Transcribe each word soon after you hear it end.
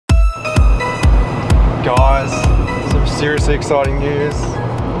Guys, some seriously exciting news.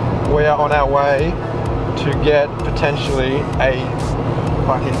 We are on our way to get potentially a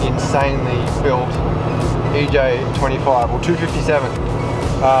fucking insanely built EJ257 or 257.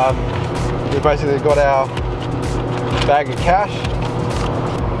 We basically got our bag of cash.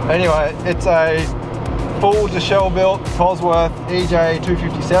 Anyway, it's a full Deshele built Cosworth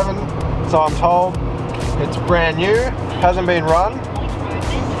EJ257, so I'm told. It's brand new, hasn't been run,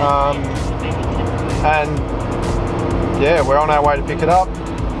 and yeah, we're on our way to pick it up.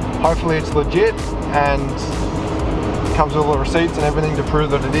 Hopefully it's legit and comes with all the receipts and everything to prove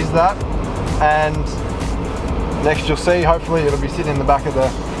that it is that. And next you'll see, hopefully it'll be sitting in the back of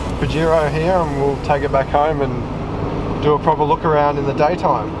the Pajero here, and we'll take it back home and do a proper look around in the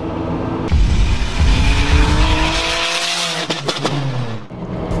daytime.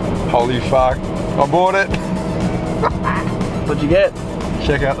 Holy fuck, I bought it. What'd you get?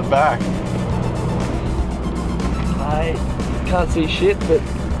 Check out the back. I can't see shit, but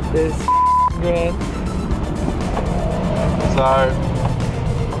there's grand. So,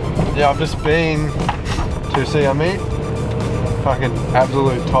 yeah, I've just been to see our meet. Fucking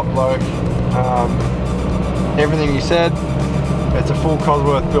absolute top bloke. Everything he said, it's a full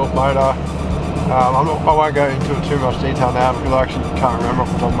Cosworth built motor. I won't go into it too much detail now because I actually can't remember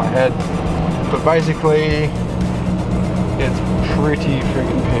off the top of my head. But basically, it's pretty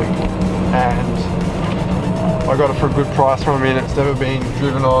friggin' pimp, and I got it for a good price from him. It's never been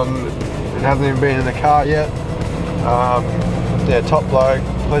driven on, it hasn't even been in the car yet. Yeah, top bloke,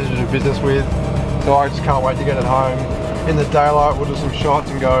 pleasure to do business with. So I just can't wait to get it home. In the daylight, we'll do some shots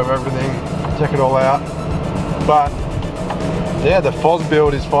and go over everything, check it all out. But yeah, the FOS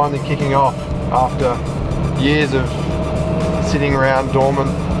build is finally kicking off after years of sitting around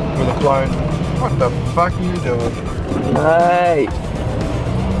dormant with a float. What the fuck are you doing? Mate.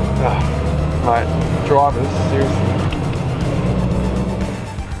 Oh, mate, drivers, seriously.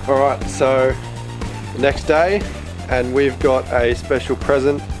 Alright, so next day, and we've got a special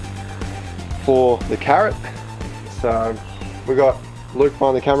present for the carrot. So we got Luke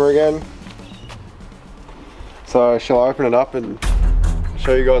behind the camera again. So shall I open it up and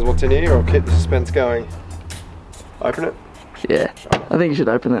show you guys what's in here, or keep the suspense going? Open it? Yeah, I think you should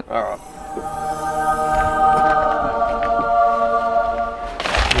open it. Alright.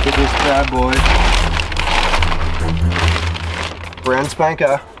 Look at this bad boy. Brand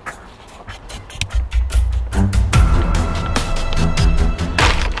spanker.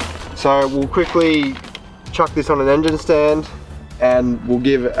 So we'll quickly chuck this on an engine stand and we'll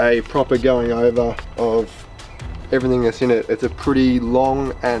give a proper going over of everything that's in it. It's a pretty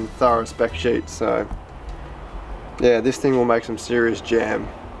long and thorough spec sheet, so yeah, this thing will make some serious jam.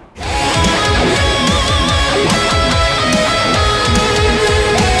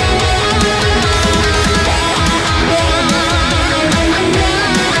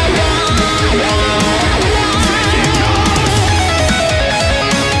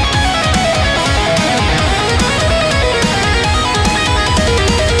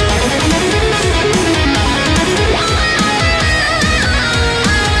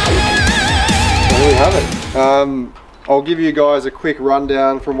 I'll give you guys a quick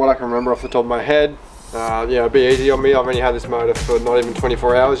rundown from what I can remember off the top of my head. Yeah, it'll be easy on me. I've only had this motor for not even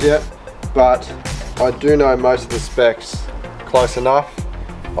 24 hours yet, but I do know most of the specs close enough.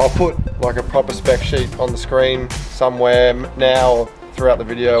 I'll put like a proper spec sheet on the screen somewhere now or throughout the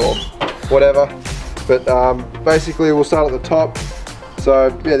video or whatever. But basically we'll start at the top. So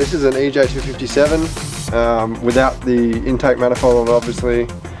yeah, this is an EJ257 without the intake manifold obviously,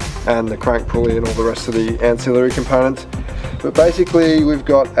 and the crank pulley and all the rest of the ancillary components. But basically we've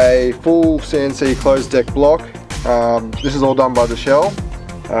got a full CNC closed deck block. This is all done by Deshele.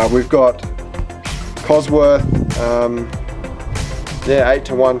 We've got Cosworth, yeah,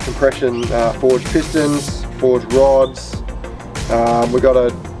 8-to-1 compression forged pistons, forged rods. We've got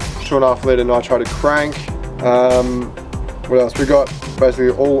a 2.5 litre nitrated crank. What else? We've got basically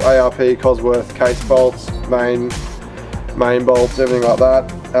all ARP Cosworth case bolts, main bolts, everything like that.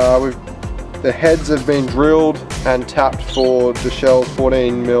 The heads have been drilled and tapped for Deshele's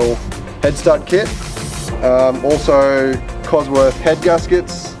 14mm head stud kit. Also Cosworth head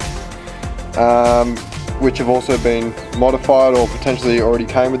gaskets, which have also been modified or potentially already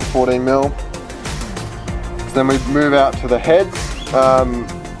came with the 14mm. So then we move out to the heads.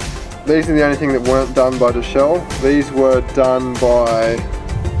 These are the only thing that weren't done by Deshele. These were done by,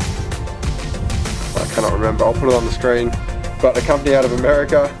 I cannot remember, I'll put it on the screen, but a company out of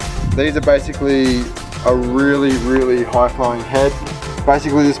America. These are basically a really high flowing head.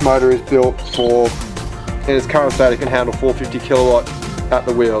 Basically this motor is built for, in its current state it can handle 450 kilowatt at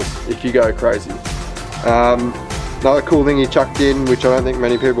the wheels if you go crazy. Another cool thing he chucked in, which I don't think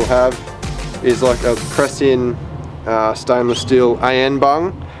many people have, is like a press-in stainless steel AN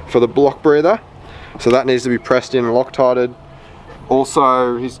bung for the block breather. So that needs to be pressed in and Loctited.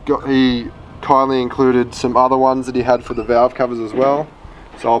 Also, he kindly included some other ones that he had for the valve covers as well.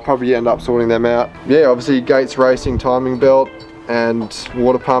 So I'll probably end up sorting them out. Yeah, obviously Gates Racing timing belt and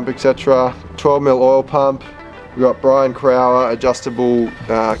water pump, etc. 12mm oil pump. We've got Brian Crowler adjustable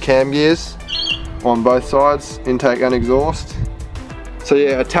cam gears on both sides, intake and exhaust. So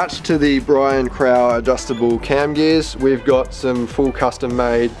yeah, attached to the Brian Crowler adjustable cam gears, we've got some full custom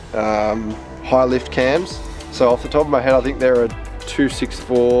made high lift cams. So off the top of my head, I think they're a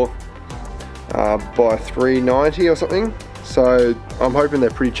 264 by 390 or something. So I'm hoping they're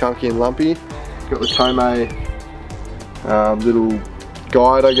pretty chunky and lumpy. Got the Tomei little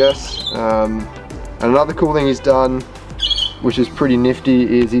guide, I guess. And another cool thing he's done, which is pretty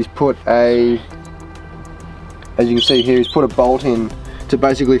nifty, is he's put a, as you can see here, he's put a bolt in to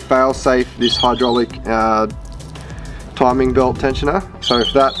basically fail safe this hydraulic timing belt tensioner. So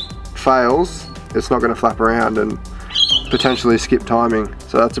if that fails, it's not going to flap around and potentially skip timing.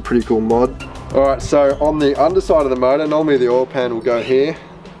 So that's a pretty cool mod. Alright, so on the underside of the motor, normally the oil pan will go here.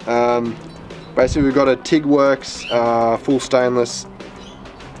 Basically we've got a TIG Works full stainless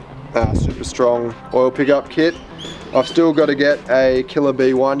super strong oil pickup kit. I've still got to get a Killer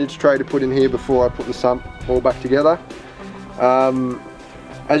B windage tray to put in here before I put the sump all back together.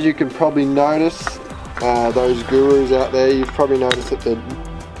 As you can probably notice, those gurus out there, you've probably noticed that the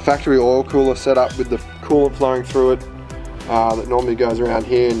factory oil cooler set up with the coolant flowing through it that normally goes around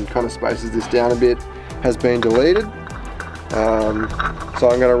here and kind of spaces this down a bit has been deleted. So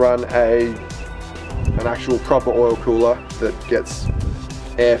I'm going to run an actual proper oil cooler that gets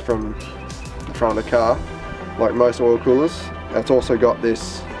air from the front of the car, like most oil coolers. It's also got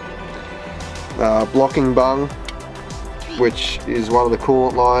this blocking bung, which is one of the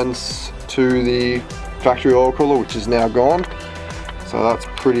coolant lines to the factory oil cooler, which is now gone. So that's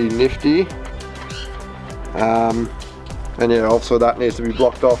pretty nifty. And yeah, also that needs to be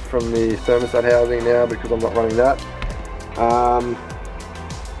blocked off from the thermostat housing now because I'm not running that.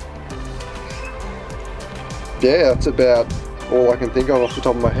 Yeah, that's about all I can think of off the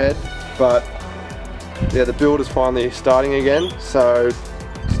top of my head. But yeah, the build is finally starting again, so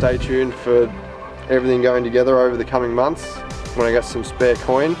stay tuned for everything going together over the coming months when I get some spare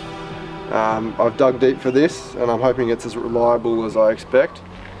coin. I've dug deep for this and I'm hoping it's as reliable as I expect.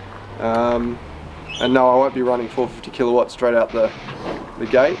 And no, I won't be running 450 kilowatts straight out the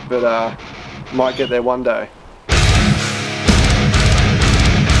gate, but might get there one day.